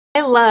I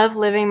love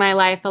living my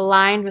life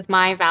aligned with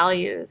my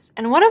values,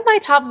 and one of my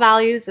top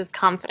values is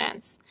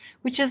confidence,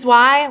 which is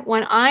why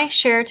when I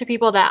share to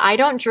people that I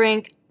don't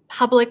drink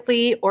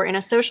publicly or in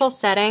a social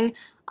setting,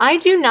 I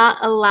do not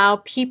allow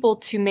people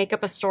to make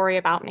up a story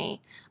about me.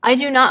 I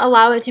do not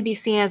allow it to be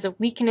seen as a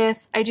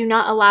weakness. I do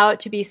not allow it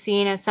to be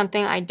seen as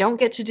something I don't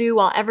get to do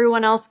while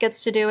everyone else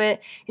gets to do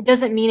it. It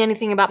doesn't mean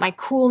anything about my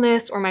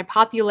coolness or my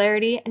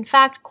popularity. In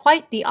fact,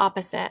 quite the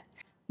opposite.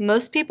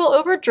 Most people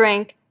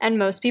overdrink, and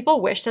most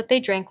people wish that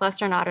they drank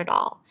less or not at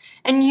all.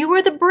 And you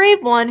are the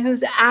brave one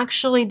who's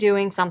actually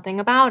doing something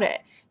about it.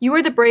 You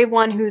are the brave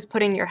one who's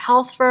putting your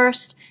health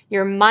first,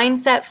 your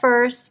mindset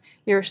first,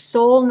 your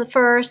soul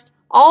first,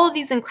 all of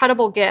these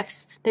incredible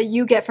gifts that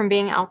you get from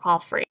being alcohol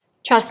free.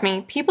 Trust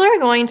me, people are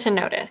going to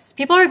notice.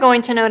 People are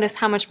going to notice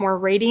how much more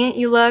radiant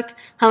you look,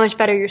 how much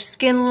better your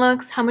skin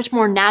looks, how much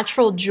more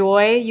natural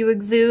joy you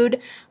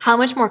exude, how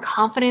much more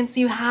confidence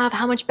you have,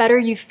 how much better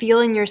you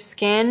feel in your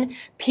skin.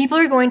 People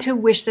are going to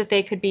wish that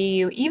they could be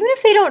you, even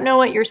if they don't know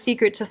what your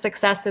secret to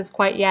success is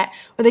quite yet,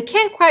 or they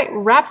can't quite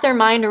wrap their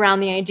mind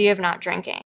around the idea of not drinking.